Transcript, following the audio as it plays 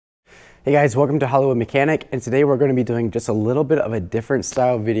Hey guys, welcome to Hollywood Mechanic, and today we're going to be doing just a little bit of a different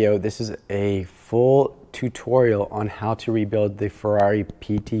style video. This is a full tutorial on how to rebuild the Ferrari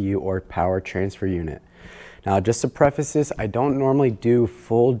PTU or power transfer unit. Now, just to preface this, I don't normally do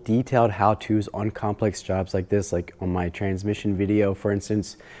full detailed how-tos on complex jobs like this, like on my transmission video, for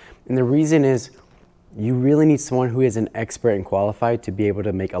instance. And the reason is you really need someone who is an expert and qualified to be able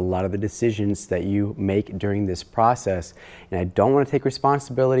to make a lot of the decisions that you make during this process. And I don't want to take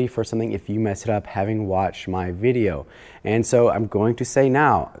responsibility for something if you mess it up having watched my video. And so I'm going to say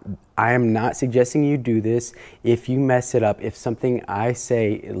now, I am not suggesting you do this. If you mess it up, if something I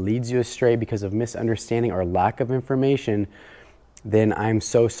say leads you astray because of misunderstanding or lack of information, then I'm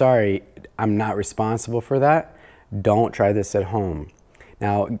so sorry. I'm not responsible for that. Don't try this at home.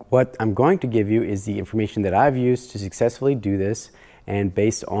 Now, what I'm going to give you is the information that I've used to successfully do this and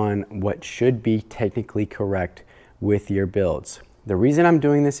based on what should be technically correct with your builds. The reason I'm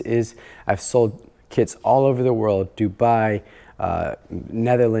doing this is I've sold kits all over the world, Dubai,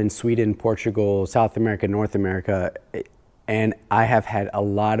 Netherlands, Sweden, Portugal, South America, North America, and I have had a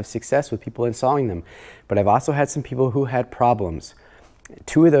lot of success with people installing them. But I've also had some people who had problems.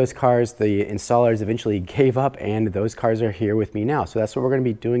 Two of those cars, the installers eventually gave up, and those cars are here with me now. So that's what we're going to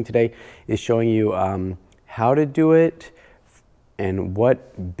be doing today, is showing you how to do it and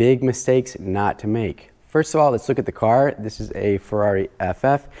what big mistakes not to make. First of all, let's look at the car. This is a Ferrari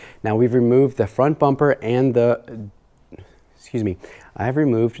FF. Now we've removed the front bumper and I've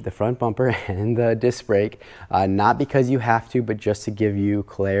removed the front bumper and the disc brake, not because you have to, but just to give you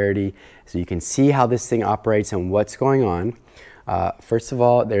clarity so you can see how this thing operates and what's going on. First of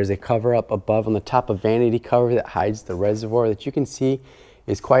all, there's a cover up above on the top, of vanity cover that hides the reservoir that you can see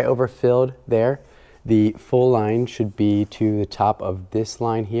is quite overfilled there. The full line should be to the top of this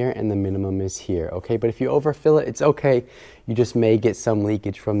line here, and the minimum is here, okay? But if you overfill it, it's okay. You just may get some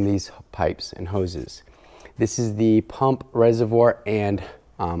leakage from these pipes and hoses. This is the pump, reservoir, and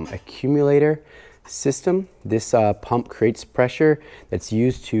accumulator system. This pump creates pressure that's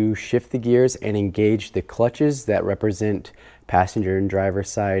used to shift the gears and engage the clutches that represent passenger and driver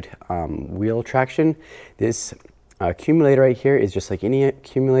side wheel traction. This accumulator right here is just like any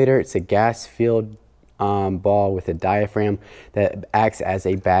accumulator. It's a gas filled ball with a diaphragm that acts as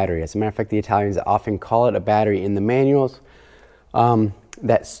a battery. As a matter of fact, the Italians often call it a battery in the manuals.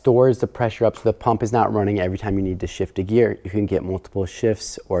 That stores the pressure up so the pump is not running every time you need to shift a gear. You can get multiple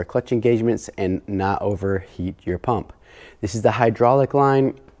shifts or clutch engagements and not overheat your pump. This is the hydraulic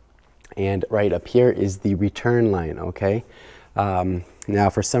line, and right up here is the return line, okay? Now,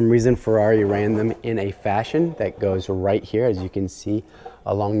 for some reason, Ferrari ran them in a fashion that goes right here, as you can see,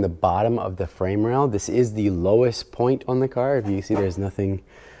 along the bottom of the frame rail. This is the lowest point on the car. If you see, there's nothing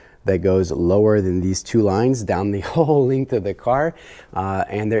that goes lower than these two lines down the whole length of the car.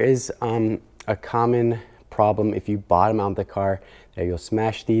 And there is a common problem if you bottom out the car that you'll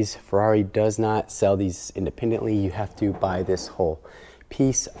smash these. Ferrari does not sell these independently. You have to buy this whole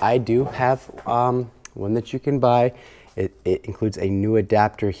piece. I do have one that you can buy. It includes a new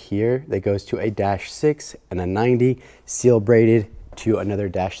adapter here that goes to a -6 and a 90, seal braided to another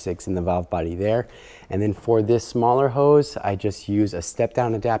 -6 in the valve body there. And then for this smaller hose, I just use a step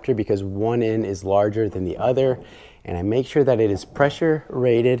down adapter because one end is larger than the other, and I make sure that it is pressure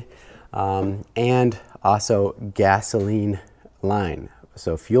rated and also gasoline line.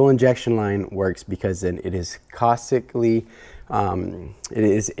 So fuel injection line works because then it is caustically,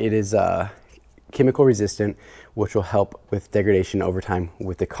 it is chemical resistant, which will help with degradation over time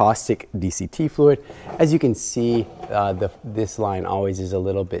with the caustic DCT fluid. As you can see, this line always is a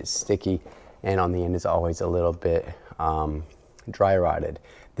little bit sticky, and on the end is always a little bit dry rotted.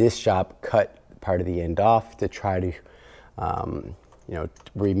 This shop cut part of the end off to try to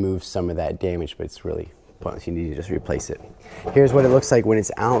remove some of that damage, but it's really pointless. You need to just replace it. Here's what it looks like when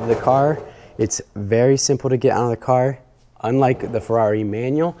it's out of the car. It's very simple to get out of the car. Unlike the Ferrari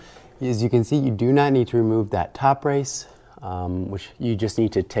manual, as you can see, you do not need to remove that top brace, which you just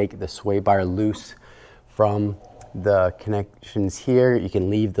need to take the sway bar loose from the connections here. You can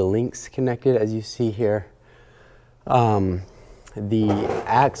leave the links connected, as you see here. The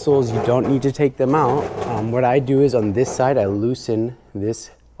axles, you don't need to take them out. What I do is on this side, I loosen this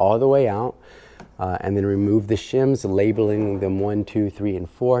all the way out and then remove the shims, labeling them 1, 2, 3, and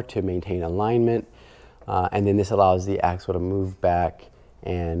 4 to maintain alignment. And then this allows the axle to move back,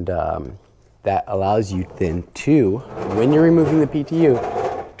 and that allows you then to, when you're removing the PTU,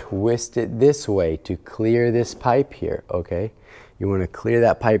 twist it this way to clear this pipe here, okay? You want to clear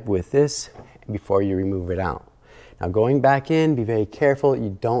that pipe with this before you remove it out. Now going back in, be very careful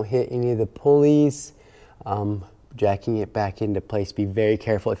you don't hit any of the pulleys. jacking it back into place. Be very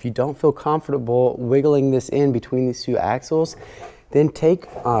careful. If you don't feel comfortable wiggling this in between these two axles, then take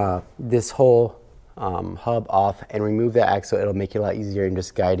this whole hub off and remove that axle. It'll make it a lot easier in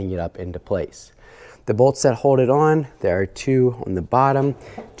just guiding it up into place. The bolts that hold it on, there are 2 on the bottom,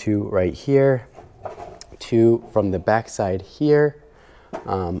 2 right here, 2 from the back side here,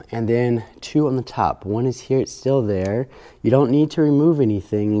 and then 2 on the top. 1 is here, it's still there. You don't need to remove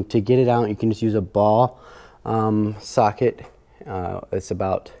anything. To get it out, you can just use a ball socket. It's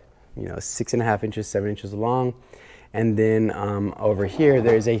about 6.5 inches, 7 inches long. And then over here,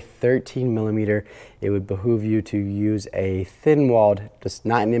 there's a 13 millimeter. It would behoove you to use a thin walled, just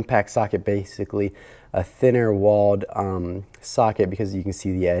not an impact socket, basically a thinner walled socket, because you can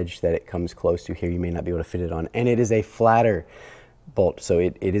see the edge that it comes close to here. You may not be able to fit it on. And it is a flatter bolt, so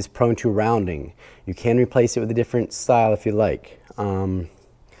it is prone to rounding. You can replace it with a different style if you like.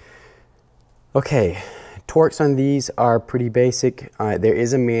 Okay. Torques on these are pretty basic. There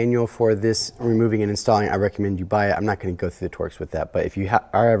is a manual for this, removing and installing. I recommend you buy it. I'm not going to go through the torques with that, but if you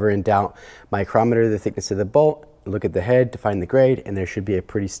are ever in doubt, micrometer the thickness of the bolt, look at the head to find the grade, and there should be a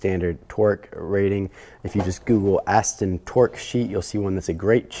pretty standard torque rating. If you just Google Aston torque sheet, you'll see one that's a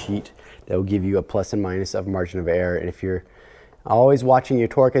great sheet that will give you a plus and minus of margin of error. And if you're always watching your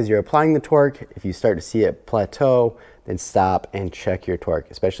torque as you're applying the torque, if you start to see it plateau, then stop and check your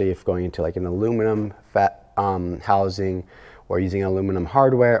torque, especially if going into like an aluminum housing, or using aluminum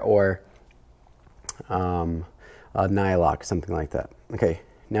hardware, or a nylock, something like that. Okay,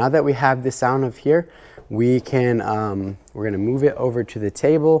 now that we have this out of here, we can we're going to move it over to the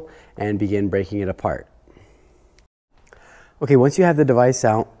table and begin breaking it apart. Okay, once you have the device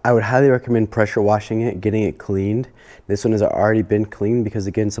out, I would highly recommend pressure washing it, getting it cleaned. This one has already been cleaned because,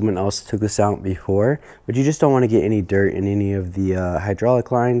 again, someone else took this out before, but you just don't want to get any dirt in any of the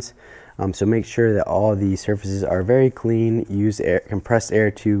hydraulic lines. So make sure that all the surfaces are very clean. Use compressed air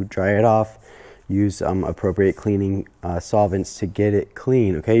to dry it off. Use appropriate cleaning solvents to get it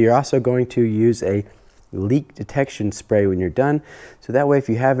clean. Okay, you're also going to use a leak detection spray when you're done. So that way, if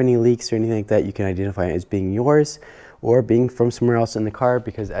you have any leaks or anything like that, you can identify it as being yours or being from somewhere else in the car,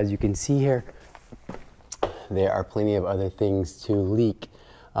 because as you can see here, there are plenty of other things to leak,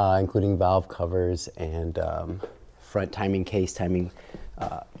 including valve covers and front timing case, timing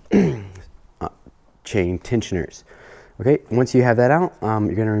chain tensioners. Okay, once you have that out,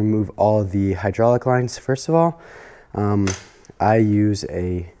 you're going to remove all the hydraulic lines. First of all, I use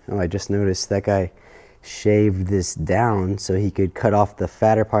I just noticed that guy shaved this down so he could cut off the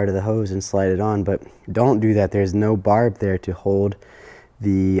fatter part of the hose and slide it on, but don't do that. There's no barb there to hold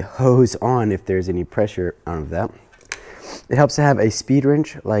the hose on if there's any pressure out of that. It helps to have a speed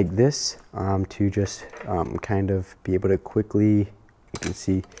wrench like this to just kind of be able to quickly, you can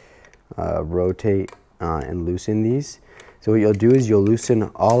see, rotate and loosen these. So what you'll do is you'll loosen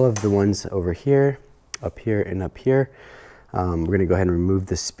all of the ones over here, up here, and up here. We're going to go ahead and remove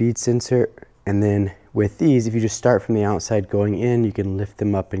the speed sensor, and then with these, if you just start from the outside going in, you can lift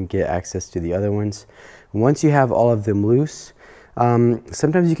them up and get access to the other ones. Once you have all of them loose,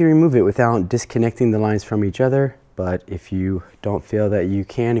 sometimes you can remove it without disconnecting the lines from each other. But if you don't feel that you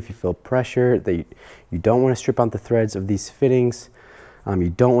can, if you feel pressure, that you don't want to strip out the threads of these fittings, you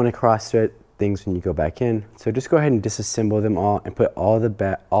don't want to cross thread things when you go back in. So just go ahead and disassemble them all and put all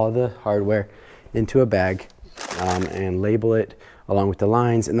the hardware into a bag and label it along with the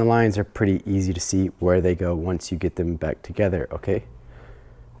lines. And the lines are pretty easy to see where they go once you get them back together, okay?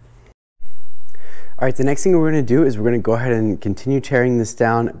 All right, the next thing we're going to do is we're going to go ahead and continue tearing this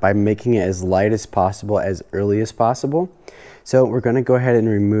down by making it as light as possible, as early as possible. So we're going to go ahead and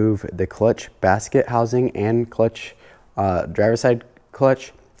remove the clutch basket housing and clutch, driver side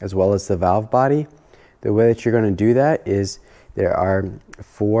clutch, as well as the valve body. The way that you're going to do that is there are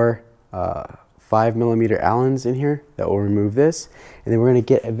 4 5mm Allens in here that will remove this, and then we're going to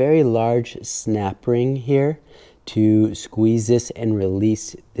get a very large snap ring here to squeeze this and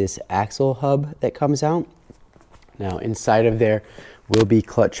release this axle hub that comes out. Now inside of there will be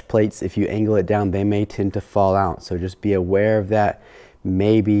clutch plates. If you angle it down, they may tend to fall out, so just be aware of that.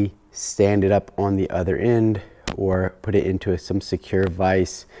 Maybe stand it up on the other end or put it into some secure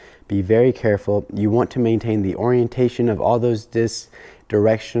vise. Be very careful. You want to maintain the orientation of all those discs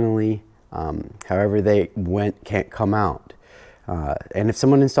directionally. However they can't come out. And if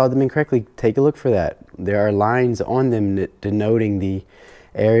someone installed them incorrectly, take a look for that. There are lines on them denoting the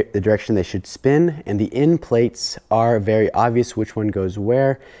direction they should spin, and the end plates are very obvious which one goes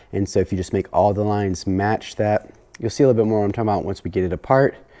where. And so if you just make all the lines match that, you'll see a little bit more what I'm talking about once we get it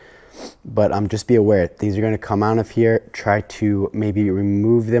apart. But just be aware, these are going to come out of here. Try to maybe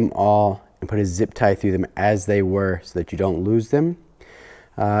remove them all and put a zip tie through them as they were so that you don't lose them.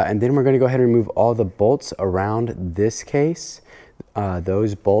 And then we're going to go ahead and remove all the bolts around this case.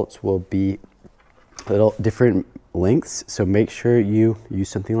 Those bolts will be little different lengths, so make sure you use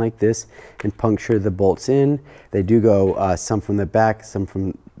something like this and puncture the bolts in. They do go some from the back, some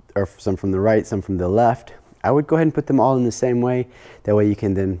from the right, some from the left. I would go ahead and put them all in the same way. That way you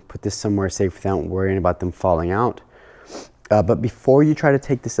can then put this somewhere safe without worrying about them falling out. But before you try to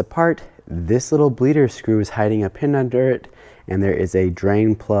take this apart, this little bleeder screw is hiding a pin under it, and there is a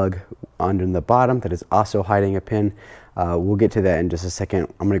drain plug under the bottom that is also hiding a pin. We'll get to that in just a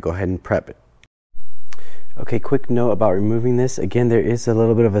second. I'm going to go ahead and prep it. Okay, quick note about removing this. Again, there is a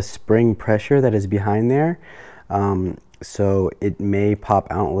little bit of a spring pressure that is behind there. So it may pop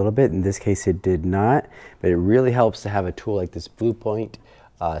out a little bit. In this case, it did not, but it really helps to have a tool like this Blue Point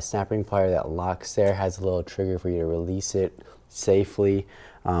snap ring plier that locks there, has a little trigger for you to release it safely,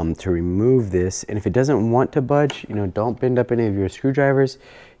 to remove this. And if it doesn't want to budge, you know, don't bend up any of your screwdrivers.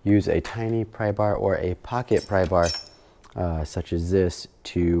 Use a tiny pry bar or a pocket pry bar, such as this,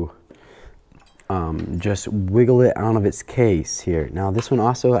 to just wiggle it out of its case here. Now this one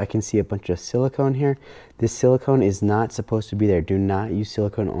also, I can see a bunch of silicone here. This silicone is not supposed to be there. Do not use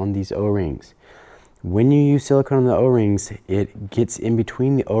silicone on these O-rings. When you use silicone on the O-rings, it gets in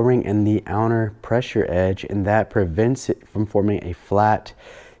between the O-ring and the outer pressure edge, and that prevents it from forming a flat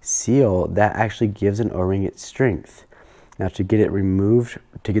seal that actually gives an O-ring its strength. Now to get it removed,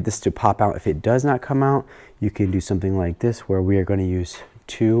 to get this to pop out, if it does not come out, you can do something like this, where we are going to use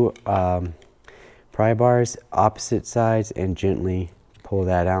two pry bars opposite sides and gently pull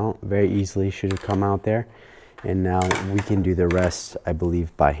that out. Very easily should have come out there. And now we can do the rest, I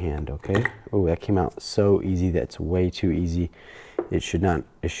believe, by hand. Okay. Oh, that came out so easy. That's way too easy. It should not,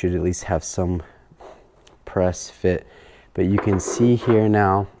 it should at least have some press fit. But you can see here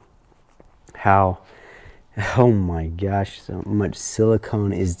now how, oh my gosh, so much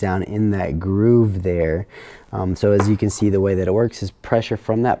silicone is down in that groove there. So as you can see, the way that it works is pressure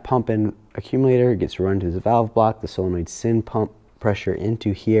from that pump and accumulator gets run to the valve block, the solenoid send pump pressure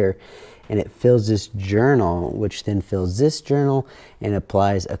into here, and it fills this journal, which then fills this journal and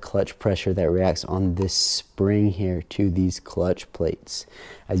applies a clutch pressure that reacts on this spring here to these clutch plates.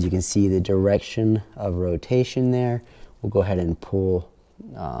 As you can see, the direction of rotation there, we'll go ahead and pull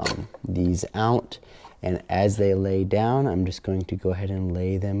these out. And as they lay down, I'm just going to go ahead and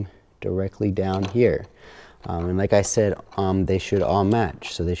lay them directly down here. And like I said, they should all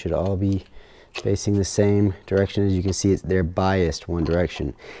match. So they should all be facing the same direction. As you can see, they're biased one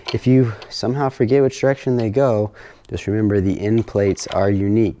direction. If you somehow forget which direction they go, just remember the end plates are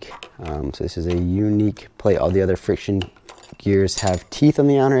unique. So this is a unique plate. All the other friction gears have teeth on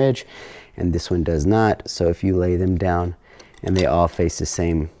the outer edge, and this one does not. So if you lay them down and they all face the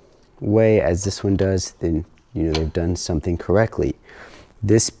same way as this one does, then you know they've done something correctly.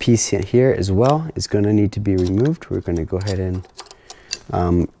 This piece here as well is going to need to be removed. We're going to go ahead and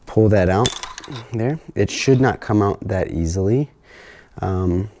pull that out there. It should not come out that easily,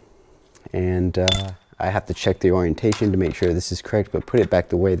 I have to check the orientation to make sure this is correct, but put it back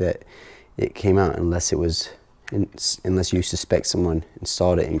the way that it came out, unless you suspect someone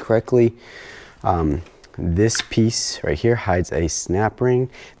installed it incorrectly. This piece right here hides a snap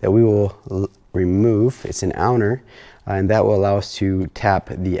ring that we will remove. It's an outer, and that will allow us to tap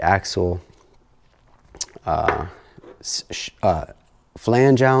the axle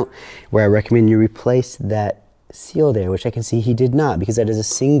flange out, where I recommend you replace that seal there, which I can see he did not, because that is a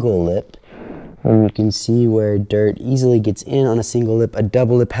single lip. And you can see where dirt easily gets in on a single lip. A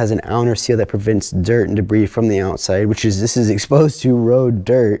double lip has an outer seal that prevents dirt and debris from the outside, which is, this is exposed to road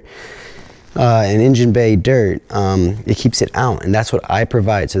dirt and engine bay dirt. It keeps it out, and that's what I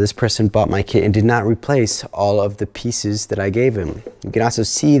provide. So this person bought my kit and did not replace all of the pieces that I gave him. You can also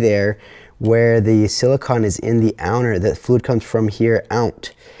see there where the silicone is in the outer, that fluid comes from here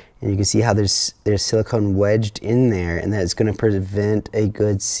out. And you can see how there's silicone wedged in there, and that's going to prevent a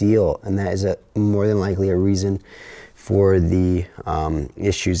good seal. And that is more than likely a reason for the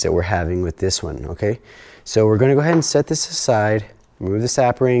issues that we're having with this one, okay? So we're going to go ahead and set this aside, remove the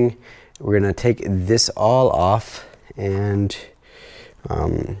sap ring. We're going to take this all off, and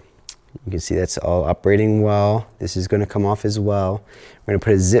you can see that's all operating well. This is going to come off as well. We're going to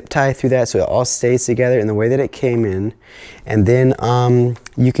put a zip tie through that so it all stays together in the way that it came in. And then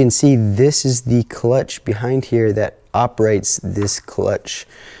you can see this is the clutch behind here that operates this clutch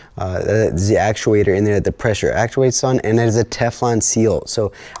That's the actuator in there that the pressure actuates on, and it is a Teflon seal.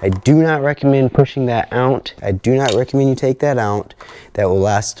 So I do not recommend pushing that out. I do not recommend you take that out. That will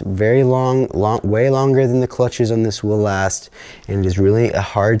last very long, way longer than the clutches on this will last, and it is really a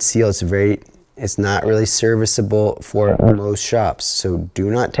hard seal. It's not really serviceable for most shops. So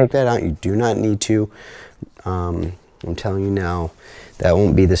do not take that out. You do not need to. I'm telling you now, that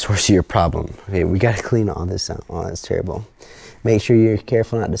won't be the source of your problem. Okay, we gotta clean all this out. Oh, that's terrible. Make sure you're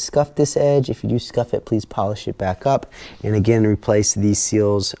careful not to scuff this edge. If you do scuff it, please polish it back up. And again, replace these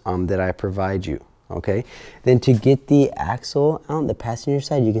seals that I provide you, okay? Then to get the axle out, the passenger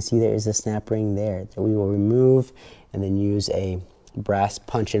side, you can see there is a snap ring there that we will remove and then use a brass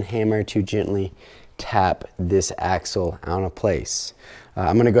punch and hammer to gently tap this axle out of place.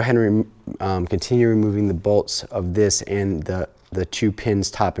 I'm gonna go ahead and continue removing the bolts of this and the two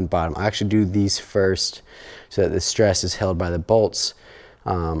pins top and bottom. I actually do these first so that the stress is held by the bolts.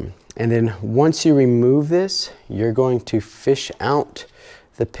 And then once you remove this, you're going to fish out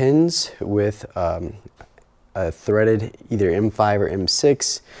the pins with a threaded either M5 or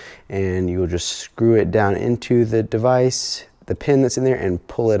M6, and you will just screw it down into the device, the pin that's in there, and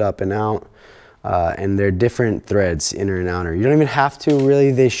pull it up and out. And they're different threads, inner and outer. You don't even have to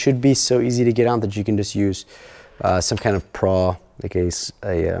really. They should be so easy to get out that you can just use some kind of praw, like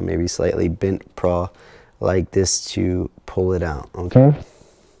a maybe slightly bent praw like this to pull it out, okay?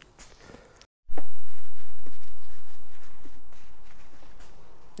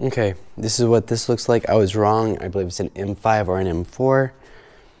 Okay, this is what this looks like. I was wrong. I believe it's an M5 or an M4.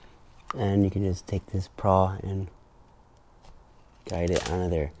 And you can just take this praw and guide it out of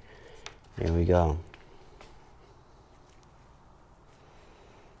there. There we go.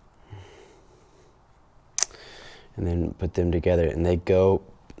 And then put them together, and they go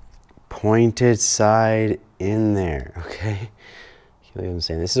pointed side in there, okay? You know what I'm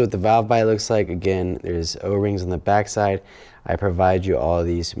saying? This is what the valve bite looks like. Again, there's O-rings on the back side. I provide you all of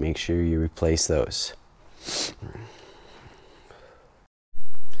these. Make sure you replace those.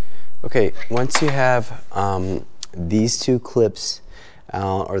 Okay, once you have these two clips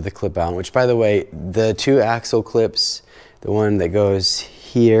out, or the clip out, which by the way, the two axle clips, the one that goes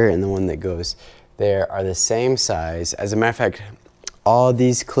here and the one that goes there, are the same size. As a matter of fact, all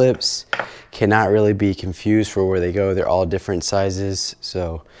these clips cannot really be confused for where they go. They're all different sizes,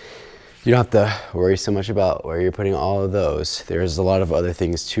 so you don't have to worry so much about where you're putting all of those. There's a lot of other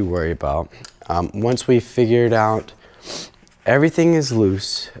things to worry about. Once we figured out everything is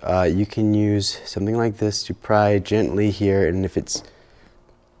loose, you can use something like this to pry gently here, and if it's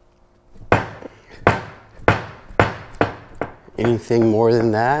anything more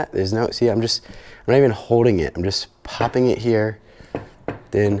than that, there's no, see, I'm not even holding it, I'm just popping it here.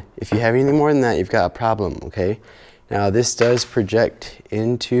 Then if you have anything more than that, you've got a problem, okay? Now this does project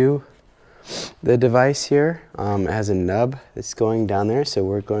into the device here. It has a nub that's going down there, so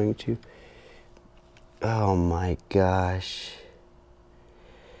we're going to, oh my gosh,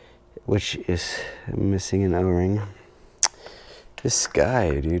 which is missing an O-ring. This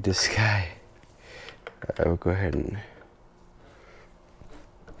guy, dude, this guy. I will go ahead and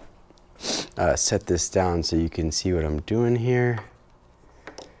set this down so you can see what I'm doing here.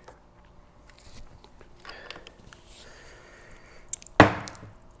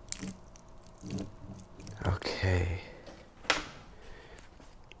 Okay.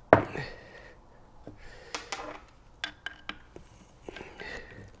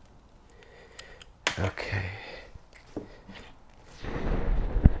 Okay.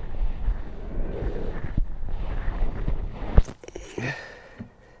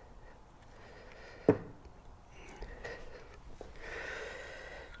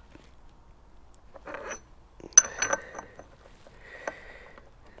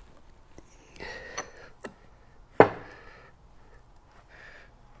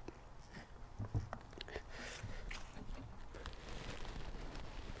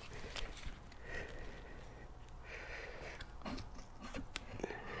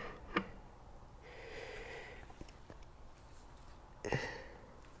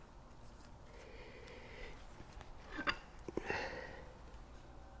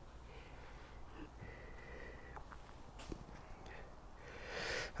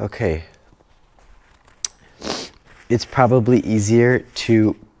 Okay, it's probably easier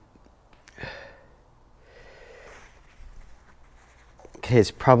to,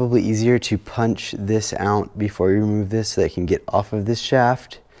 punch this out before you remove this so that it can get off of this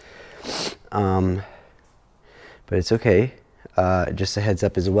shaft. But it's okay. Just a heads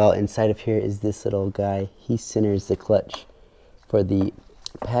up as well, inside of here is this little guy. He centers the clutch for the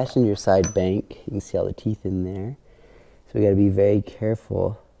passenger side bank. You can see all the teeth in there. So we gotta be very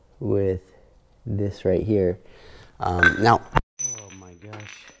careful with this right here. Now, oh my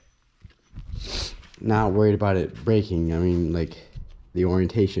gosh, not worried about it breaking. I mean, like the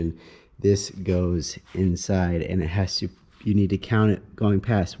orientation, this goes inside and it has to, you need to count it going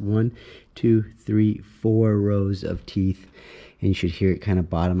past 1, 2, 3, 4 rows of teeth, and you should hear it kind of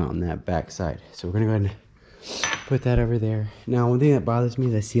bottom out on that back side. So we're gonna go ahead and put that over there. Now, one thing that bothers me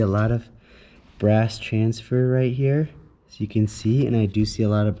is I see a lot of brass transfer right here, so you can see, and I do see a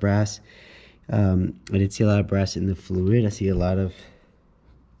lot of brass. I did see a lot of brass in the fluid. I see a lot of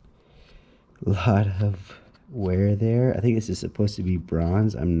wear there. I think this is supposed to be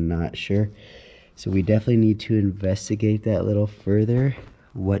bronze. I'm not sure. So we definitely need to investigate that a little further.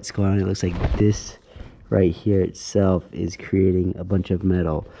 What's going on? It looks like this right here itself is creating a bunch of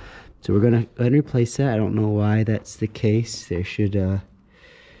metal. So we're gonna go ahead and replace that. I don't know why that's the case. There should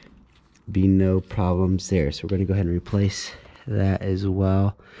be no problems there. So we're gonna go ahead and replace that as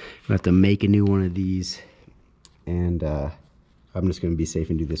well. We have to make a new one of these, and I'm just going to be safe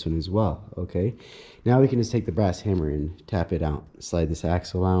and do this one as well. Okay, now we can just take the brass hammer and tap it out, slide this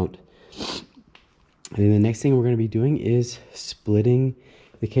axle out, and then the next thing we're going to be doing is splitting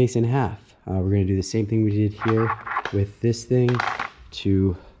the case in half. We're going to do the same thing we did here with this thing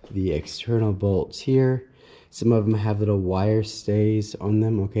to the external bolts here. Some of them have little wire stays on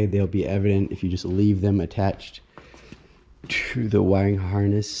them. Okay, they'll be evident if you just leave them attached to the wiring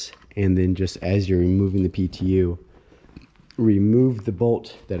harness, and then just as you're removing the PTU, remove the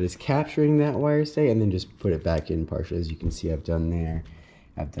bolt that is capturing that wire stay and then just put it back in partially. As you can see, I've done there,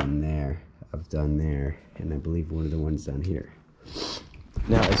 I've done there, I've done there, and I believe one of the ones down here.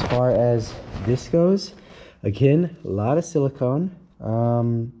 Now, as far as this goes, again, a lot of silicone.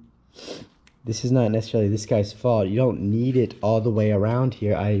 This is not necessarily this guy's fault. You don't need it all the way around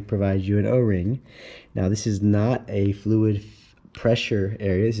here. I provide you an O-ring. Now, this is not a fluid pressure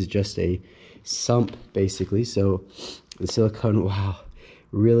area. This is just a sump, basically. So the silicone, wow,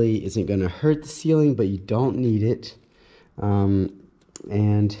 really isn't going to hurt the sealing, but you don't need it.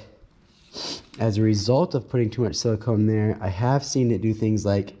 And as a result of putting too much silicone there, I have seen it do things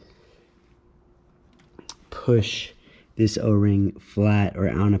like push this O-ring flat or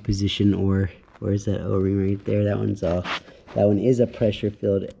out of position, or where's that O-ring right there? That one's off. That one is a pressure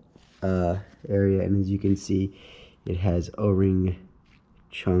filled area, and as you can see, it has O-ring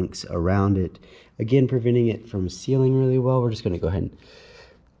chunks around it, again preventing it from sealing really well. We're just going to go ahead and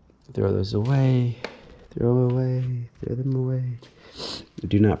throw those away, throw them away.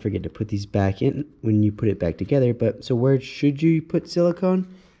 Do not forget to put these back in when you put it back together. But so where should you put silicone?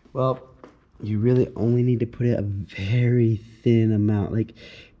 Well, you really only need to put it a very thin amount, like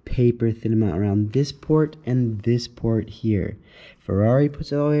paper thin amount, around this port and this port here. Ferrari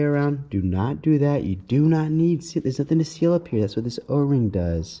puts it all the way around. Do not do that. You do not need, there's nothing to seal up here. That's what this O-ring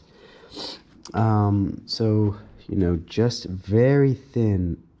does. So, you know, just very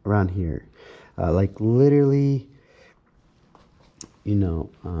thin around here. Like literally, you know,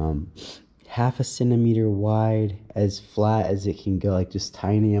 half a centimeter wide, as flat as it can go, like just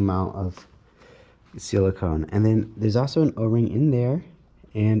tiny amount of silicone. And then there's also an O-ring in there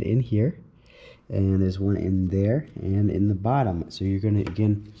and in here, and there's one in there and in the bottom. So you're going to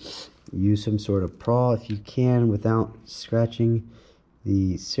again use some sort of prowl if you can without scratching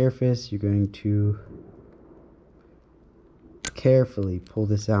the surface. You're going to carefully pull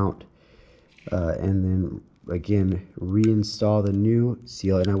this out and then again reinstall the new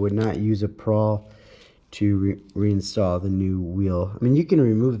seal. And I would not use a prowl to reinstall the new wheel. I mean, you can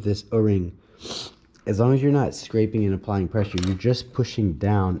remove this O-ring as long as you're not scraping and applying pressure. You're just pushing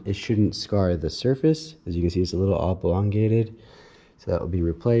down. It shouldn't scar the surface. As you can see, it's a little oblongated, so that will be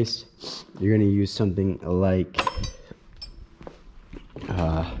replaced. You're going to use something like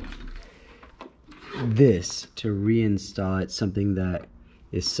this to reinstall it, something that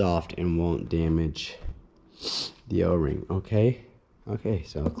is soft and won't damage the O-ring. Okay,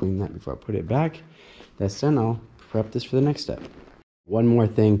 so I'll clean that before I put it back. That's done. I'll prep this for the next step. One more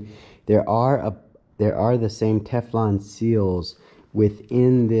thing, there are the same Teflon seals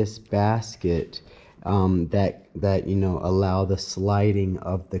within this basket that you know allow the sliding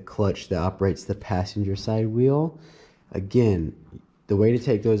of the clutch that operates the passenger side wheel. Again, the way to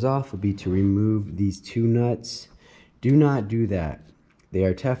take those off would be to remove these two nuts. Do not do that. They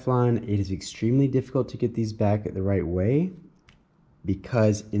are Teflon. It is extremely difficult to get these back the right way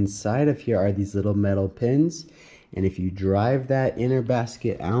because inside of here are these little metal pins, and if you drive that inner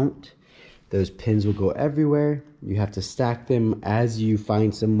basket out, those pins will go everywhere. You have to stack them as you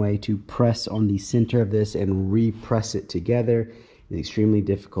find some way to press on the center of this and repress it together. It's extremely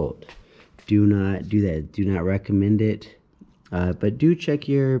difficult. Do not do that. Do not recommend it. But do check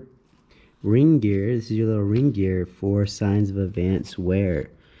your ring gear. This is your little ring gear for signs of advanced wear.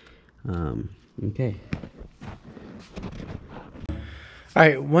 Okay. All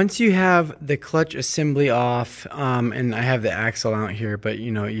right, once you have the clutch assembly off, and I have the axle out here, but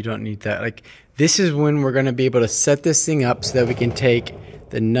you know, you don't need that. Like, this is when we're gonna be able to set this thing up so that we can take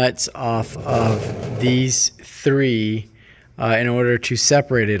the nuts off of these three in order to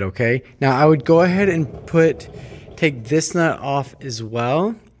separate it, okay? Now, I would go ahead and take this nut off as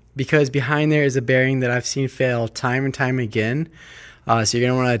well, because behind there is a bearing that I've seen fail time and time again. So you're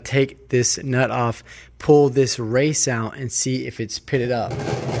gonna wanna take this nut off, pull this race out, and see if it's pitted up.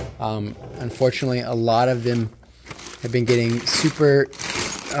 Unfortunately, a lot of them have been getting super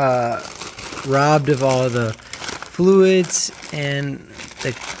robbed of all the fluids, and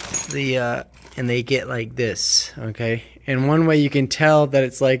and they get like this, okay? And one way you can tell that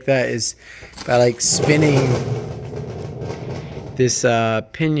it's like that is by like spinning this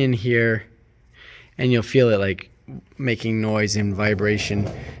pinion here, and you'll feel it like making noise and vibration.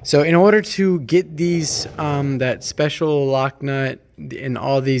 So in order to get these that special lock nut and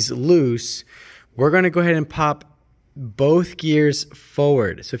all these loose, we're going to go ahead and pop both gears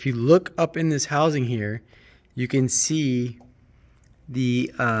forward. So if you look up in this housing here, you can see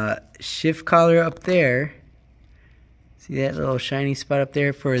the shift collar up there. See that little shiny spot up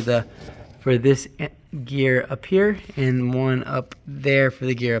there for this gear up here, and one up there for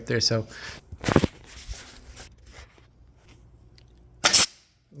the gear up there. So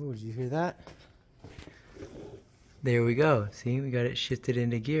oh, did you hear that? There we go. See, we got it shifted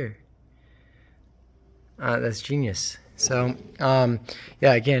into gear. That's genius. So,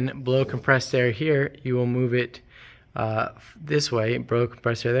 yeah, again, blow compressed air here, you will move it this way. Blow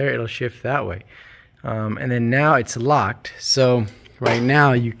compressed air there, it'll shift that way. And then now it's locked. So right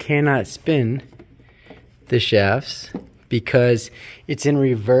now you cannot spin the shafts because it's in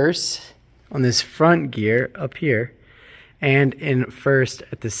reverse on this front gear up here, and in first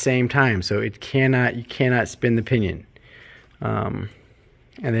at the same time, so you cannot spin the pinion. And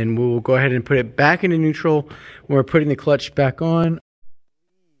then we'll go ahead and put it back into neutral when we're putting the clutch back on.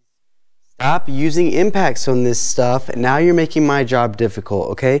 Stop using impacts on this stuff. Now you're making my job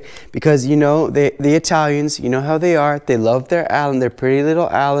difficult, okay? Because you know, the Italians, you know how they are. They love their Allen, their pretty little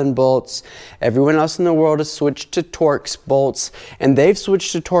Allen bolts. Everyone else in the world has switched to Torx bolts, and they've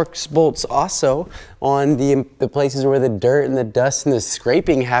switched to Torx bolts also on the places where the dirt and the dust and the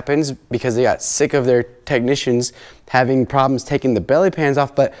scraping happens, because they got sick of their technicians having problems taking the belly pans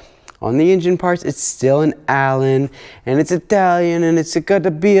off. But on the engine parts, it's still an Allen, and it's Italian, and it's got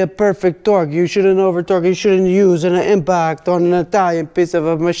to be a perfect torque. You shouldn't over torque. You shouldn't use an impact on an Italian piece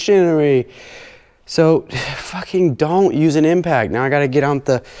of machinery. So fucking don't use an impact. Now I got to get on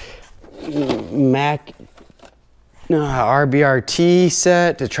the Mac RBRT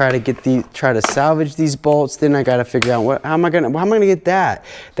set to try to salvage these bolts. Then I got to figure out how am I gonna get that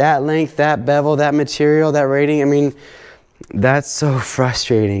length, that bevel, that material, that rating. I mean, that's so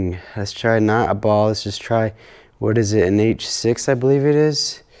frustrating. Let's try not a ball. Let's just try, what is it, an H6, I believe it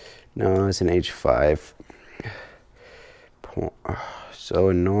is? No, it's an H5. So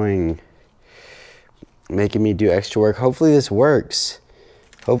annoying. Making me do extra work. Hopefully this works.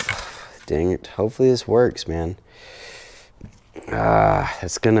 Dang it. Hopefully this works, man.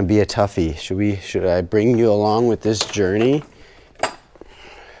 It's gonna be a toughie. Should I bring you along with this journey?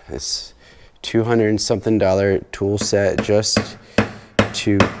 This $200 and something tool set just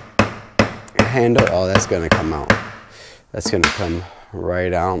to handle. Oh, that's gonna come out. That's gonna come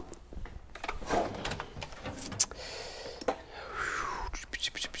right out.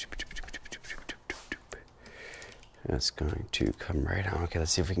 That's going to come right out. Okay,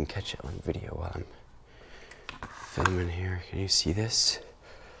 let's see if we can catch it on video while I'm filming here. Can you see this?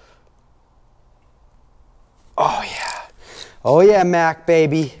 Oh yeah. Oh yeah, Mac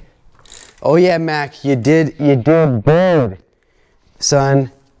baby. Oh yeah, Mac, you did good,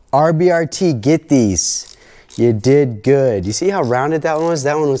 son. RBRT, get these. You did good. You see how rounded that one was?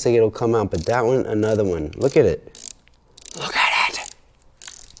 That one looks like it'll come out, but that one, another one. Look at it. Look at it.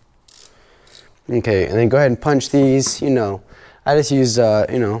 Okay, and then go ahead and punch these. You know, I just use,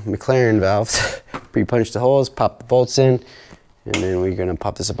 McLaren valves. Pre-punch the holes, pop the bolts in, and then we're gonna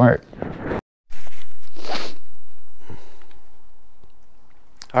pop this apart.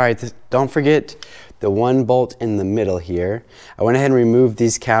 All right, don't forget the one bolt in the middle here. I went ahead and removed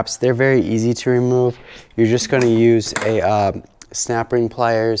these caps. They're very easy to remove. You're just gonna use a snap ring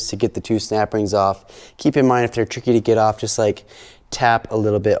pliers to get the two snap rings off. Keep in mind, if they're tricky to get off, just like tap a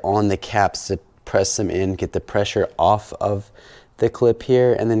little bit on the caps to press them in, get the pressure off of the clip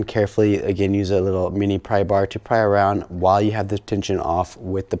here, and then carefully again use a little mini pry bar to pry around while you have the tension off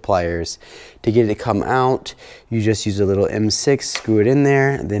with the pliers. To get it to come out, you just use a little M6, screw it in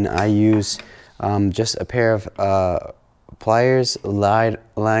there. Then I use just a pair of pliers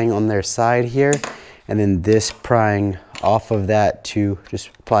lying on their side here, and then this prying off of that to just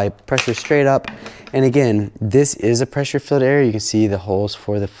apply pressure straight up. And again, this is a pressure filled area. You can see the holes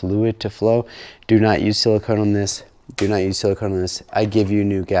for the fluid to flow. Do not use silicone on this. Do not use silicone on this. I give you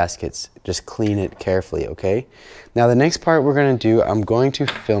new gaskets. Just clean it carefully, okay? Now the next part we're gonna do, I'm going to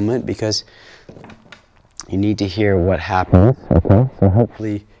film it because you need to hear what happens, okay? So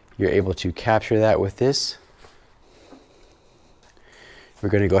hopefully you're able to capture that with this. We're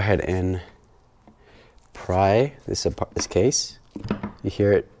gonna go ahead and pry this case. You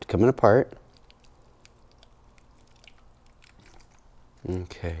hear it coming apart.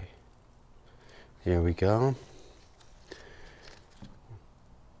 Okay, here we go.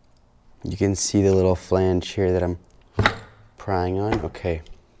 You can see the little flange here that I'm prying on. Okay.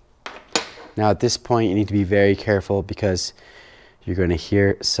 Now at this point you need to be very careful because you're going to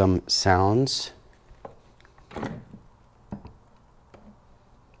hear some sounds.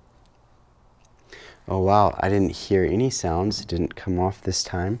 Oh wow, I didn't hear any sounds. It didn't come off this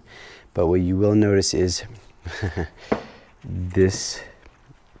time. But what you will notice is this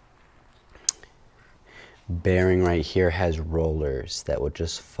bearing right here has rollers that will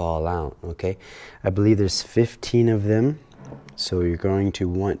just fall out, okay? I believe there's 15 of them, so you're going to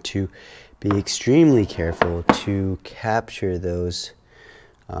want to be extremely careful to capture those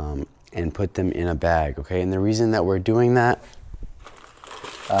and put them in a bag, okay? And the reason that we're doing that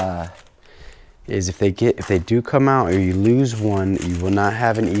is if they do come out or you lose one, you will not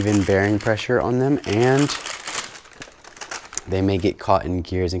have an even bearing pressure on them, and they may get caught in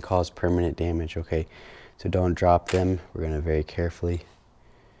gears and cause permanent damage, okay? So don't drop them. We're gonna very carefully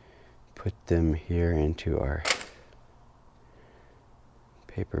put them here into our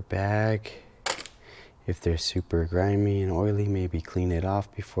paper bag. If they're super grimy and oily, maybe clean it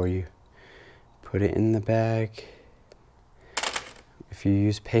off before you put it in the bag. If you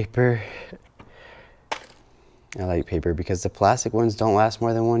use paper, I like paper because the plastic ones don't last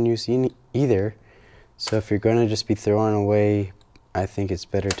more than one use either. So if you're gonna just be throwing away, I think it's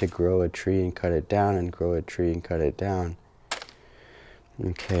better to grow a tree and cut it down and grow a tree and cut it down.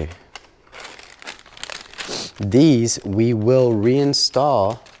 Okay. These we will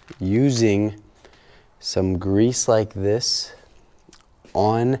reinstall using some grease like this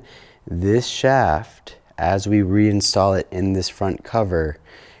on this shaft as we reinstall it in this front cover,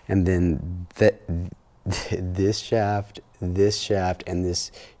 and then this shaft, and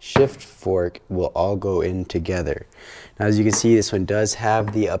this shift fork will all go in together. Now as you can see, this one does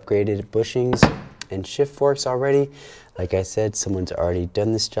have the upgraded bushings and shift forks already. Like I said, someone's already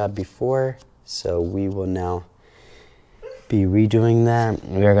done this job before, so we will now be redoing that.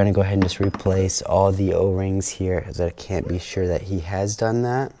 We are going to go ahead and just replace all the O-rings here, as I can't be sure that he has done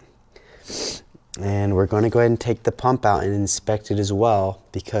that. And we're going to go ahead and take the pump out and inspect it as well,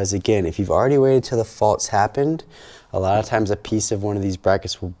 because again, if you've already waited till the faults happened, a lot of times a piece of one of these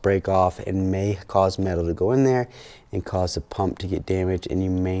brackets will break off and may cause metal to go in there and cause the pump to get damaged, and you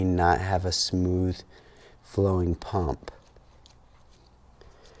may not have a smooth flowing pump.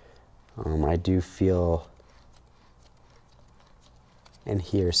 I do feel and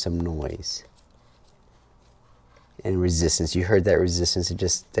hear some noise and resistance. You heard that resistance, it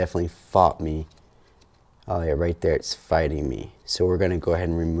just definitely fought me. Oh yeah, right there, it's fighting me. So we're gonna go ahead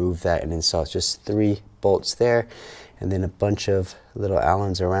and remove that and install just 3 bolts there, and then a bunch of little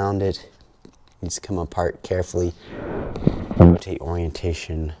Allens around it. It needs to come apart carefully. Rotate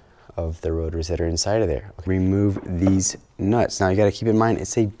orientation of the rotors that are inside of there. Remove these nuts. Now you gotta keep in mind,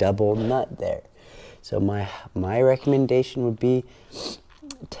 it's a double nut there. So my recommendation would be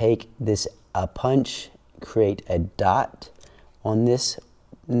take this punch, create a dot on this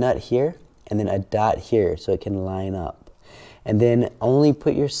nut here, and then a dot here so it can line up. And then only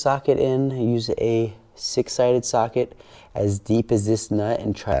put your socket in, use a 6-sided socket as deep as this nut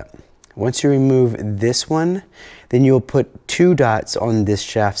and try it. Once you remove this one, then you'll put 2 dots on this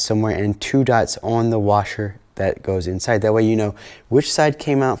shaft somewhere and 2 dots on the washer that goes inside. That way you know which side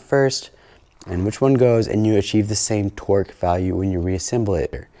came out first and which one goes, and you achieve the same torque value when you reassemble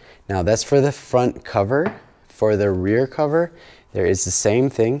it. Now that's for the front cover. For the rear cover, there is the same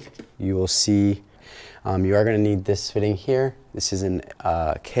thing. You will see, you are going to need this fitting here. This is an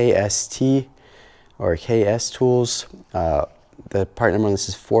KST or KS tools. The part number on this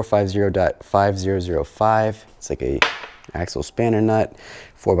is 450.5005. It's like a axle spanner nut.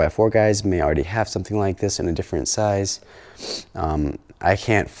 4x4 guys may already have something like this in a different size. I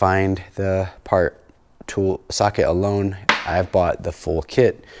can't find the part tool socket alone. I've bought the full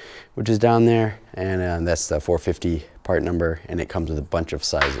kit, which is down there, and that's the 450 part number, and it comes with a bunch of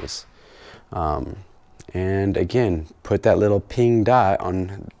sizes. And again, put that little ping dot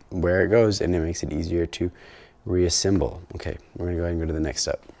on where it goes, and it makes it easier to reassemble. Okay, we're gonna go ahead and go to the next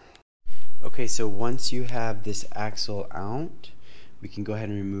step. Okay, so once you have this axle out, we can go ahead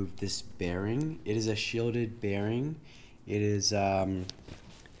and remove this bearing. It is a shielded bearing. It is held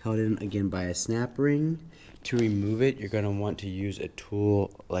in again by a snap ring. To remove it, you're going to want to use a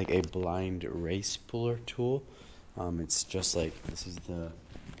tool like a blind race puller tool. It's just like, this is the,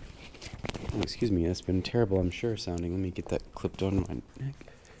 oh, excuse me, that's been terrible, I'm sure, sounding. Let me get that clipped on my neck.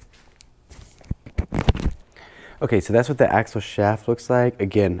 Okay, so that's what the axle shaft looks like.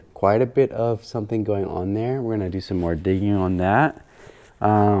 Again, quite a bit of something going on there. We're going to do some more digging on that.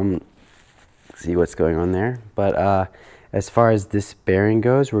 See what's going on there. But as far as this bearing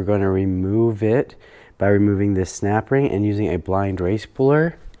goes, we're going to remove it by removing this snap ring and using a blind race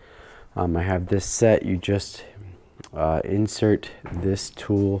puller. I have this set. You just insert this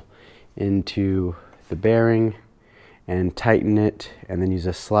tool into the bearing and tighten it, and then use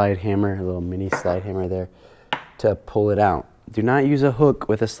a slide hammer, a little mini slide hammer there, to pull it out. Do not use a hook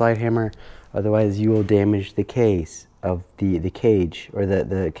with a slide hammer, otherwise you will damage the case of the cage, or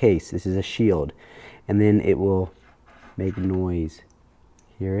the case. This is a shield, and then it will make noise.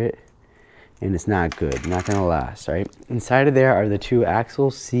 Hear it? And it's not good, not gonna last, right? Inside of there are the two axle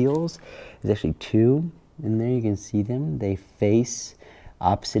seals. There's actually two in there, you can see them. They face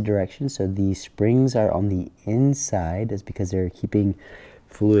opposite directions, so the springs are on the inside. That's because they're keeping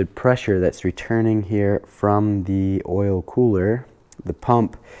fluid pressure that's returning here from the oil cooler. The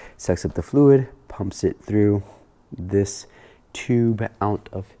pump sucks up the fluid, pumps it through this tube out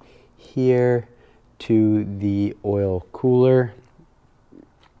of here to the oil cooler,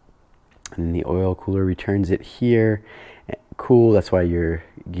 and then the oil cooler returns it here. Cool, that's why your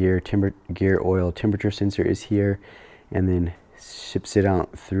gear oil temperature sensor is here, and then ships it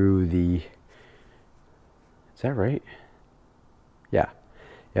out through the, is that right? Yeah,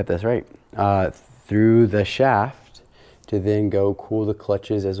 yep, that's right. Through the shaft to then go cool the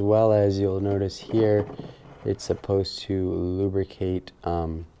clutches, as well as you'll notice here, it's supposed to lubricate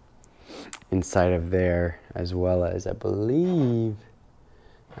inside of there, as well as, I believe,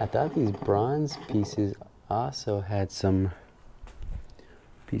 I thought these bronze pieces also had some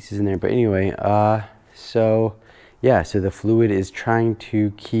pieces in there, but anyway, so yeah, so the fluid is trying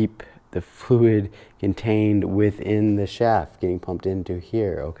to keep the fluid contained within the shaft, getting pumped into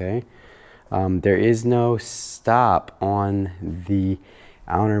here, okay? There is no stop on the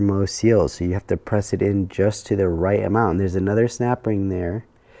outermost seal, so you have to press it in just to the right amount. And there's another snap ring there,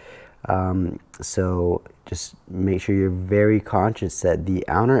 so just make sure you're very conscious that the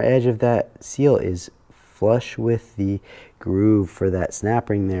outer edge of that seal is flush with the groove for that snap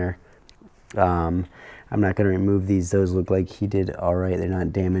ring there. I'm not going to remove these. Those look like he did all right. They're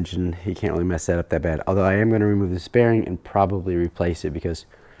not damaged, and he can't really mess that up that bad. Although I am going to remove this bearing and probably replace it, because,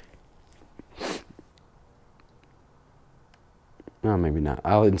 no, maybe not.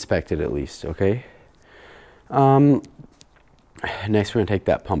 I'll inspect it at least, okay? Next, we're going to take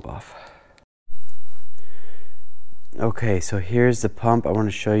that pump off. Okay, so here's the pump. I want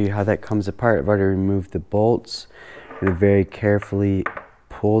to show you how that comes apart. I've already removed the bolts. I'm going to very carefully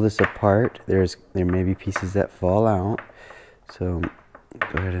pull this apart. There may be pieces that fall out. So go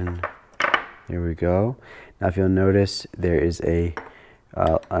ahead and, there we go. Now if you'll notice, there is an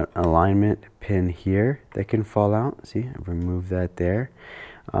alignment pin here that can fall out. See, I've removed that there.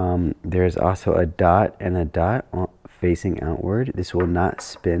 There's also a dot and a dot facing outward. This will not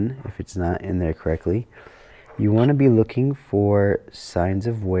spin if it's not in there correctly. You want to be looking for signs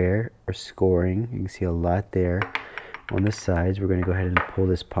of wear or scoring. You can see a lot there on the sides. We're going to go ahead and pull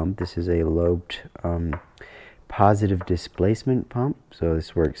this pump. This is a lobed positive displacement pump, so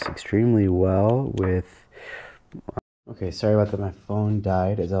this works extremely well with... Okay, sorry about that. My phone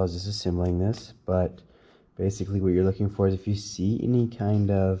died as I was disassembling this, but basically what you're looking for is if you see any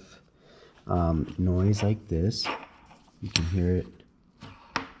kind of noise like this, you can hear it.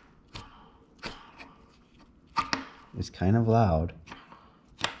 It's kind of loud.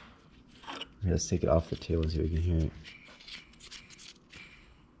 Okay, let's take it off the table so we can hear it.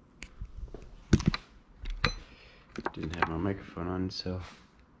 Didn't have my microphone on, so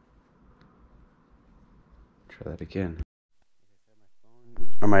try that again.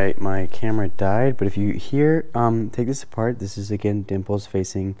 My camera died, but if you hear, take this apart. This is again dimples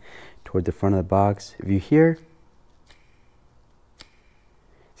facing toward the front of the box. If you hear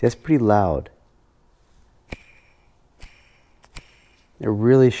that's pretty loud. It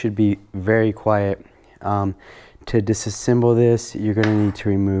really should be very quiet. To disassemble this, you're going to need to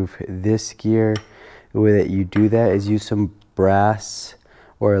remove this gear. The way that you do that is use some brass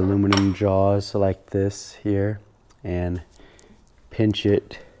or aluminum jaws like this here and pinch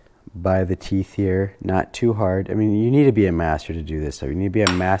it by the teeth here, not too hard. I mean, you need to be a master to do this. So you need to be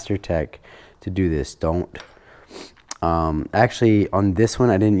a master tech to do this. Don't. Actually, on this one,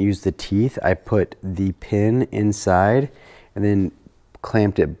 I didn't use the teeth. I put the pin inside and then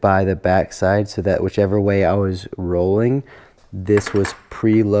clamped it by the back side so that whichever way I was rolling, this was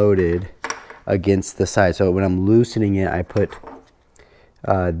preloaded against the side. So when I'm loosening it, I put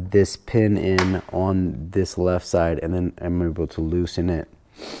this pin in on this left side, and then I'm able to loosen it.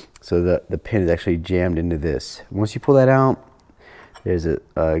 So the pin is actually jammed into this. Once you pull that out, there's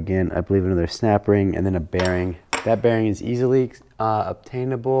again, I believe another snap ring and then a bearing. That bearing is easily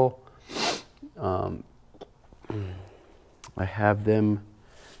obtainable. I have them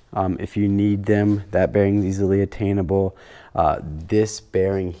if you need them. That bearing is easily attainable. This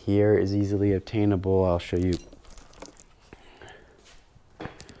bearing here is easily obtainable. I'll show you.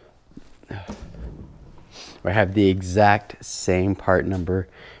 I have the exact same part number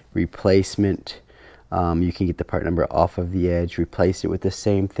replacement. You can get the part number off of the edge, replace it with the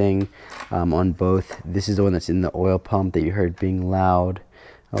same thing on both. This is the one that's in the oil pump that you heard being loud.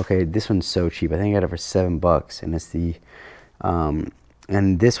 Okay, this one's so cheap. I think I got it for $7, and it's the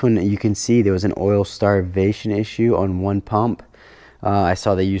and this one, you can see there was an oil starvation issue on one pump. I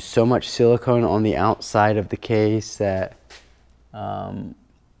saw they used so much silicone on the outside of the case that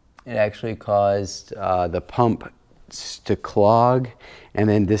it actually caused the pump to clog. And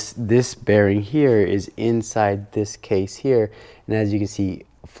then this bearing here is inside this case here, and as you can see,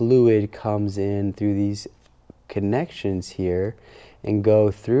 fluid comes in through these connections here and go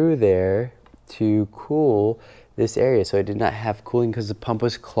through there to cool this area. So it did not have cooling because the pump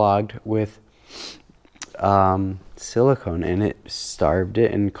was clogged with silicone, and it starved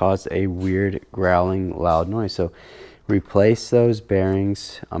it and caused a weird growling loud noise. So replace those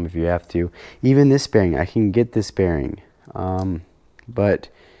bearings if you have to. Even this bearing, I can get this bearing, but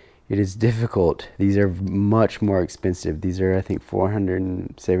it is difficult. These are much more expensive. These are, I think,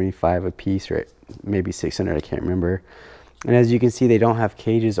 $475 a piece, right? Maybe 600, I can't remember. And as you can see, they don't have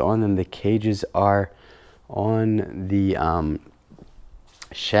cages on them. The cages are on the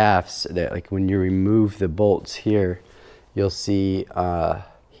shafts. That, like, when you remove the bolts here, you'll see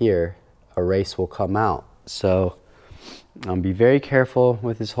here a race will come out. So be very careful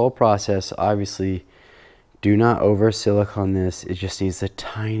with this whole process. Obviously, do not over silicone this. It just needs the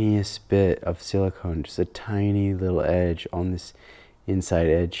tiniest bit of silicone, just a tiny little edge on this inside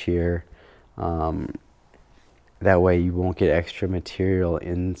edge here. That way you won't get extra material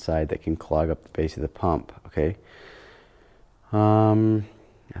inside that can clog up the base of the pump, okay? I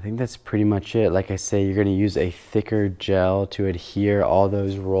think that's pretty much it. Like I say, you're gonna use a thicker gel to adhere all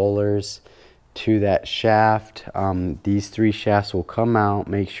those rollers to that shaft. These three shafts will come out.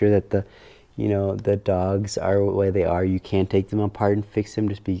 Make sure that the dogs are the way they are. You can't take them apart and fix them.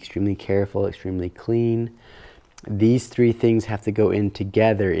 Just be extremely careful, extremely clean. These three things have to go in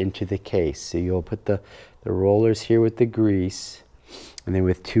together into the case. So you'll put the rollers here with the grease, and then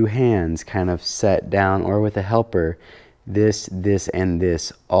with two hands kind of set down, or with a helper, this, and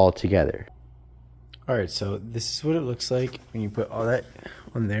this all together. All right, so this is what it looks like when you put all that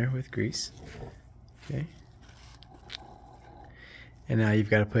on there with grease. Okay. And now you've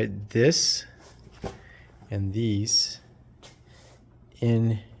got to put this and these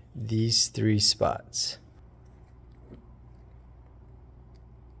in these three spots.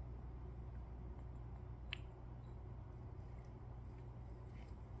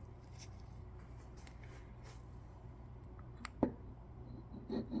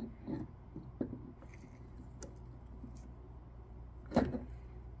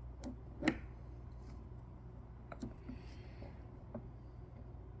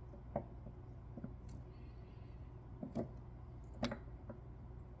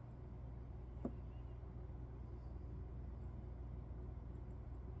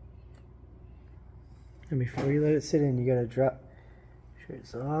 And before you let it sit in, you gotta drop, make sure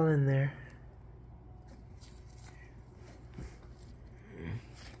it's all in there.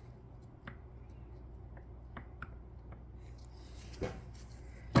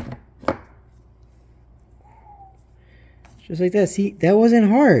 Just like that. See, that wasn't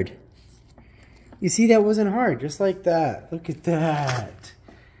hard. You see, that wasn't hard. Just like that. Look at that.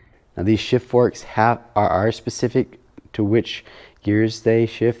 Now these shift forks are specific to which gears they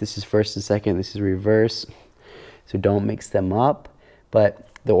shift. This is first and second, this is reverse, so don't mix them up. But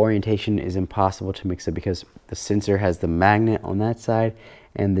the orientation is impossible to mix up because the sensor has the magnet on that side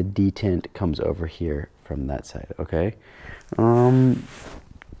and the detent comes over here from that side, okay?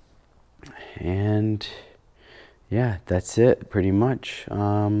 And yeah, that's it pretty much.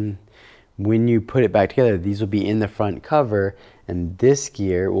 When you put it back together, these will be in the front cover and this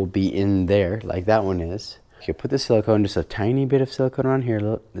gear will be in there like that one is. You put the silicone, just a tiny bit of silicone on here.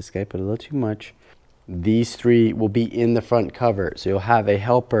 Look, this guy put a little too much. These three will be in the front cover. So you'll have a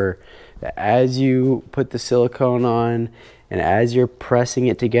helper that as you put the silicone on and as you're pressing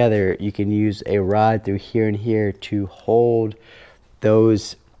it together, you can use a rod through here and here to hold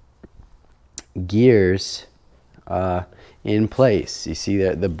those gears in place. You see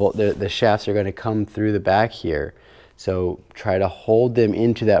the shafts are going to come through the back here. So try to hold them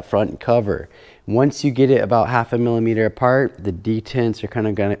into that front cover. Once you get it about 0.5 millimeter apart, the detents are kind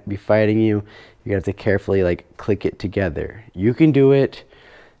of going to be fighting you. You have to carefully like click it together. You can do it.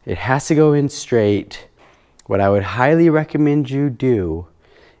 It has to go in straight. What I would highly recommend you do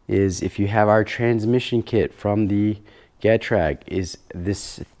is, if you have our transmission kit from the Getrag, is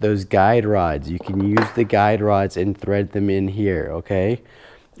those guide rods. You can use the guide rods and thread them in here, okay?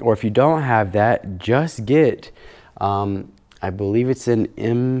 Or if you don't have that, just get, I believe it's an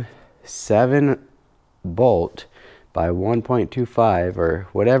M7 bolt by 1.25 or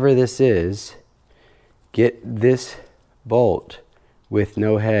whatever this is. Get this bolt with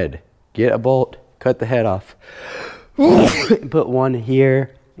no head. Get a bolt, cut the head off. Put one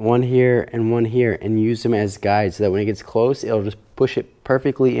here, and one here, and use them as guides so that when it gets close, it'll just push it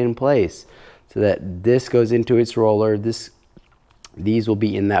perfectly in place so that this goes into its roller. These will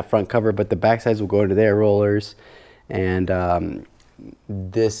be in that front cover, but the back sides will go into their rollers. And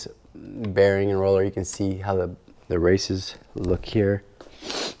this bearing and roller, you can see how the races look here.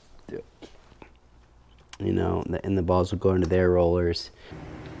 You know, and the balls will go into their rollers.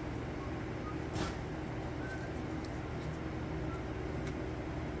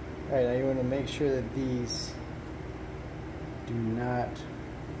 All right, now you want to make sure that these do not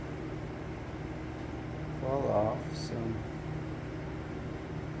fall off. So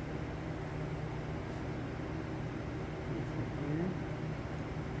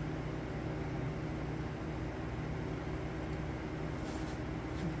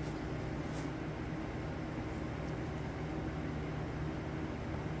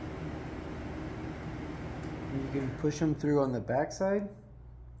you can push them through on the back side.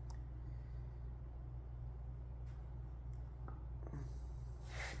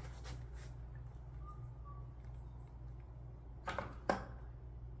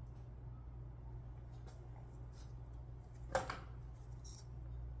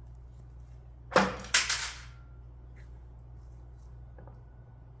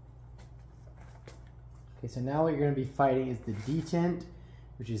 Okay, so now what you're going to be fighting is the detent,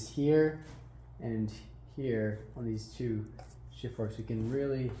 which is here and here on these two shift forks.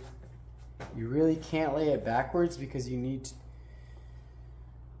 You really can't lay it backwards because you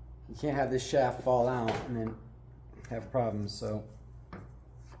can't have this shaft fall out and then have problems. So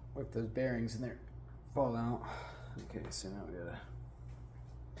with those bearings in there fall out. Okay, so now we gotta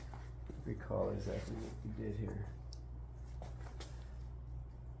recall exactly what we did here.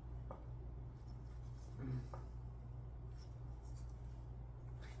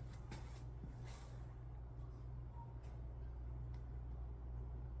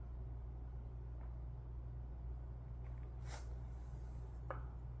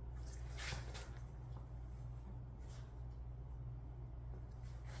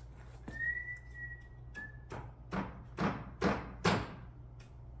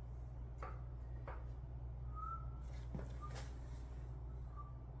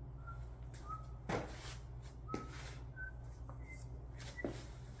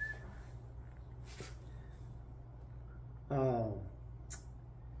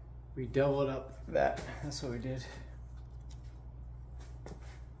 We doubled up that. That's what we did.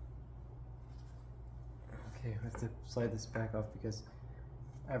 Okay, we have to slide this back off because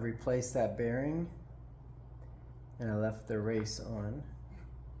I've replaced that bearing and I left the race on.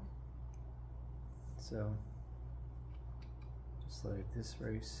 So just like this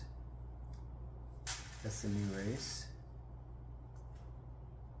race. That's the new race.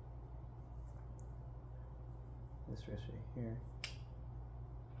 This race right here.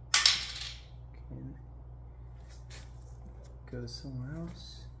 Go somewhere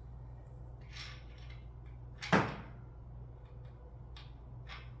else. And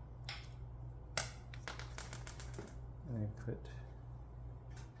I put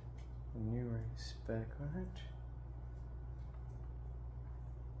a new race back on it.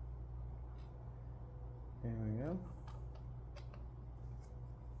 There we go.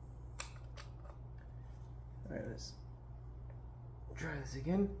 Try this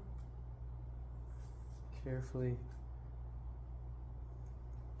again. Carefully.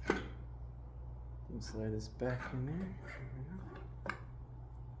 And slide this back in there. There we go.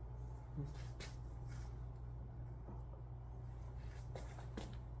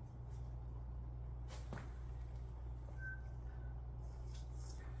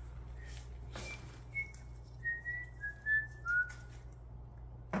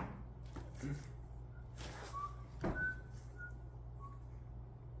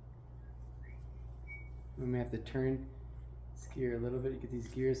 We may have to turn this gear a little bit to get these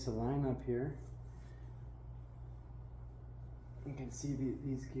gears to line up here. You can see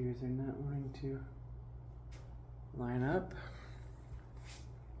these gears are not wanting to line up.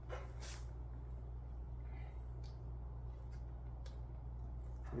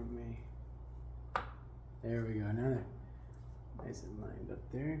 There we go. Now they're nice and lined up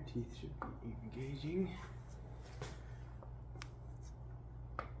there. Teeth should be engaging.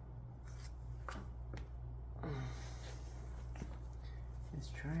 It's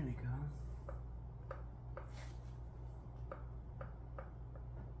trying to go.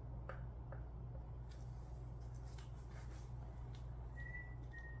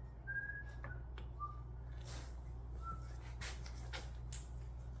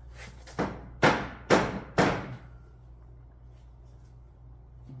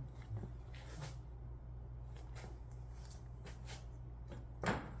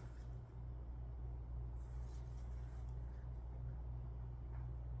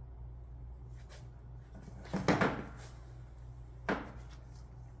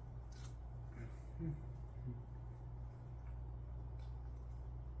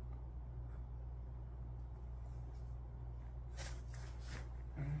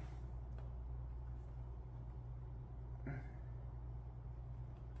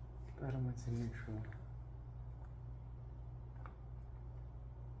 Bottom one's in neutral.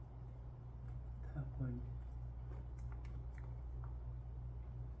 Top one.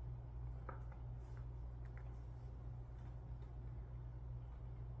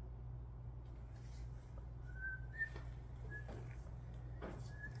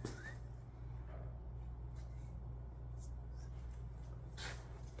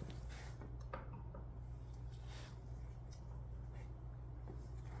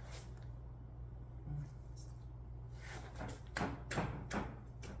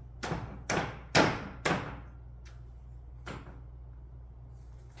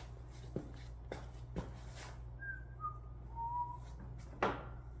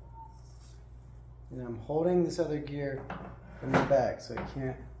 And I'm holding this other gear from the back so I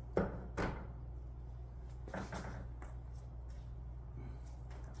can't.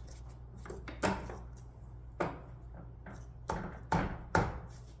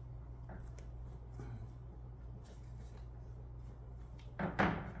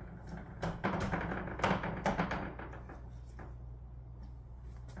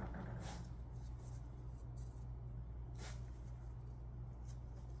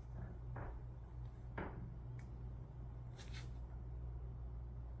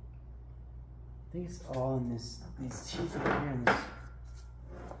 I think it's all in these teeth right here in this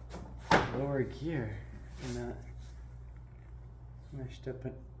lower gear and not meshed up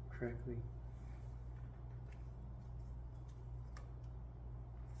correctly.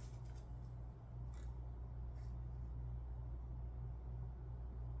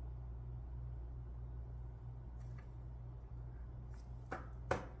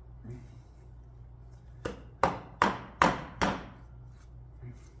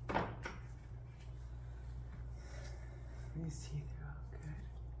 These teeth are all good.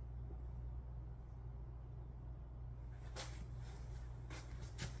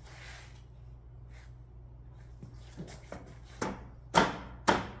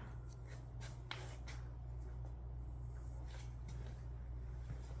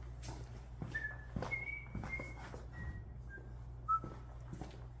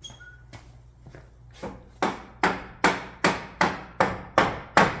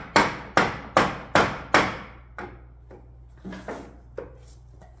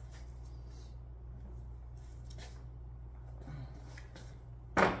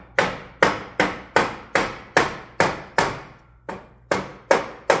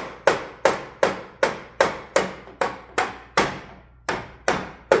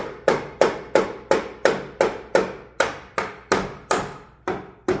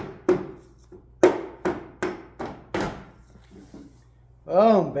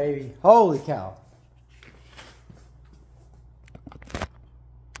 Boom, baby. Holy cow.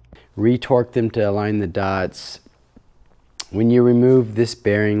 Retorque them to align the dots. When you remove this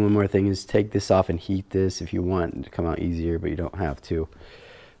bearing, one more thing is take this off and heat this if you want it to come out easier, but you don't have to.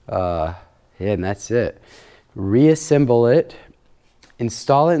 Yeah, and that's it. Reassemble it,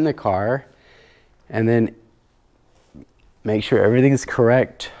 install it in the car, and then make sure everything is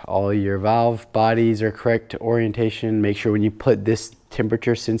correct. All your valve bodies are correct orientation. Make sure when you put this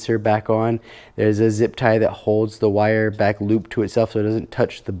temperature sensor back on, there's a zip tie that holds the wire back looped to itself so it doesn't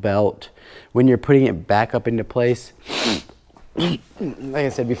touch the belt. When you're putting it back up into place, like I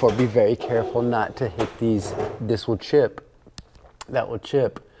said before, be very careful not to hit these. This will chip. That will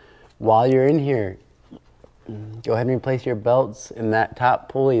chip. While you're in here, go ahead and replace your belts and that top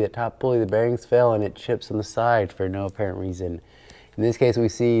pulley, the bearings fail and it chips on the side for no apparent reason. In this case, we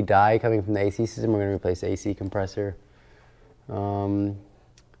see dye coming from the AC system. We're going to replace AC compressor. Front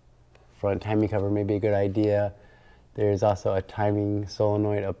timing cover may be a good idea. There's also a timing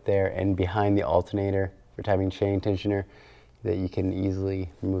solenoid up there and behind the alternator for timing chain tensioner that you can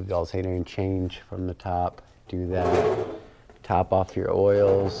easily remove the alternator and change from the top. Do that. Top off your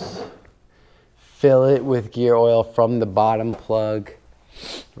oils. Fill it with gear oil from the bottom plug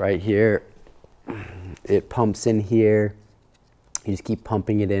right here. It pumps in here. You just keep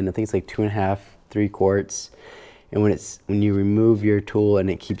pumping it in. I think it's like 2.5, 3 quarts. And when you remove your tool and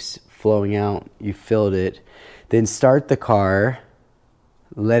it keeps flowing out, you filled it. Then start the car,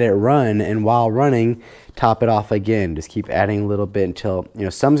 let it run, and while running, top it off again. Just keep adding a little bit until, you know,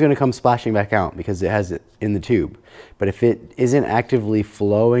 some's gonna come splashing back out because it has it in the tube. But if it isn't actively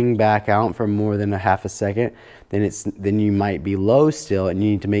flowing back out for more than a half a second, then you might be low still and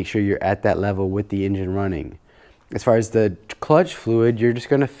you need to make sure you're at that level with the engine running. As far as the clutch fluid, you're just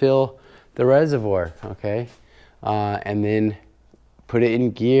gonna fill the reservoir, okay? And then put it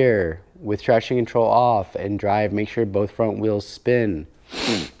in gear with traction control off and drive. Make sure both front wheels spin.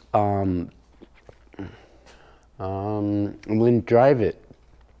 And then drive it.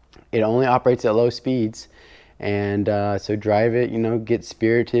 It only operates at low speeds, and so drive it, you know, get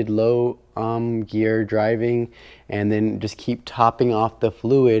spirited low gear driving, and then just keep topping off the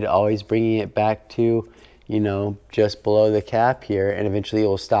fluid, always bringing it back to, you know, just below the cap here, and eventually it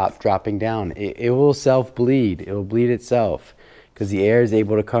will stop dropping down. It will self-bleed. It will bleed itself because the air is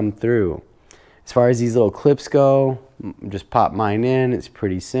able to come through. As far as these little clips go, just pop mine in. It's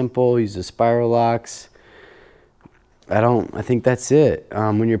pretty simple. Use the spiral locks. I think that's it.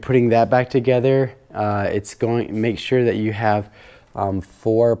 When you're putting that back together, make sure that you have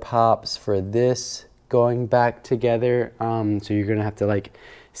 4 pops for this going back together. So you're gonna have to like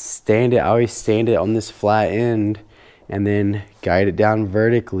stand it. I always stand it on this flat end and then guide it down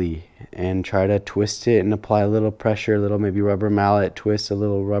vertically and try to twist it and apply a little pressure, a little maybe rubber mallet, twist a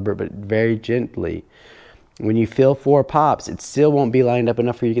little rubber, but very gently. When you fill 4 pops, it still won't be lined up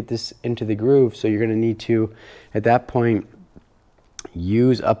enough for you to get this into the groove, so you're gonna need to, at that point,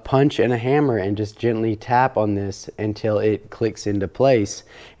 use a punch and a hammer and just gently tap on this until it clicks into place.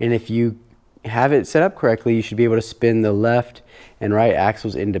 And if you have it set up correctly, you should be able to spin the left and right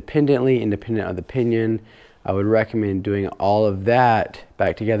axles independently, independent of the pinion. I would recommend doing all of that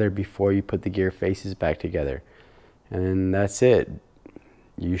back together before you put the gear faces back together. And then that's it.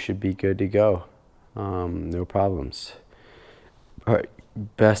 You should be good to go. No problems. All right,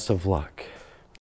 best of luck.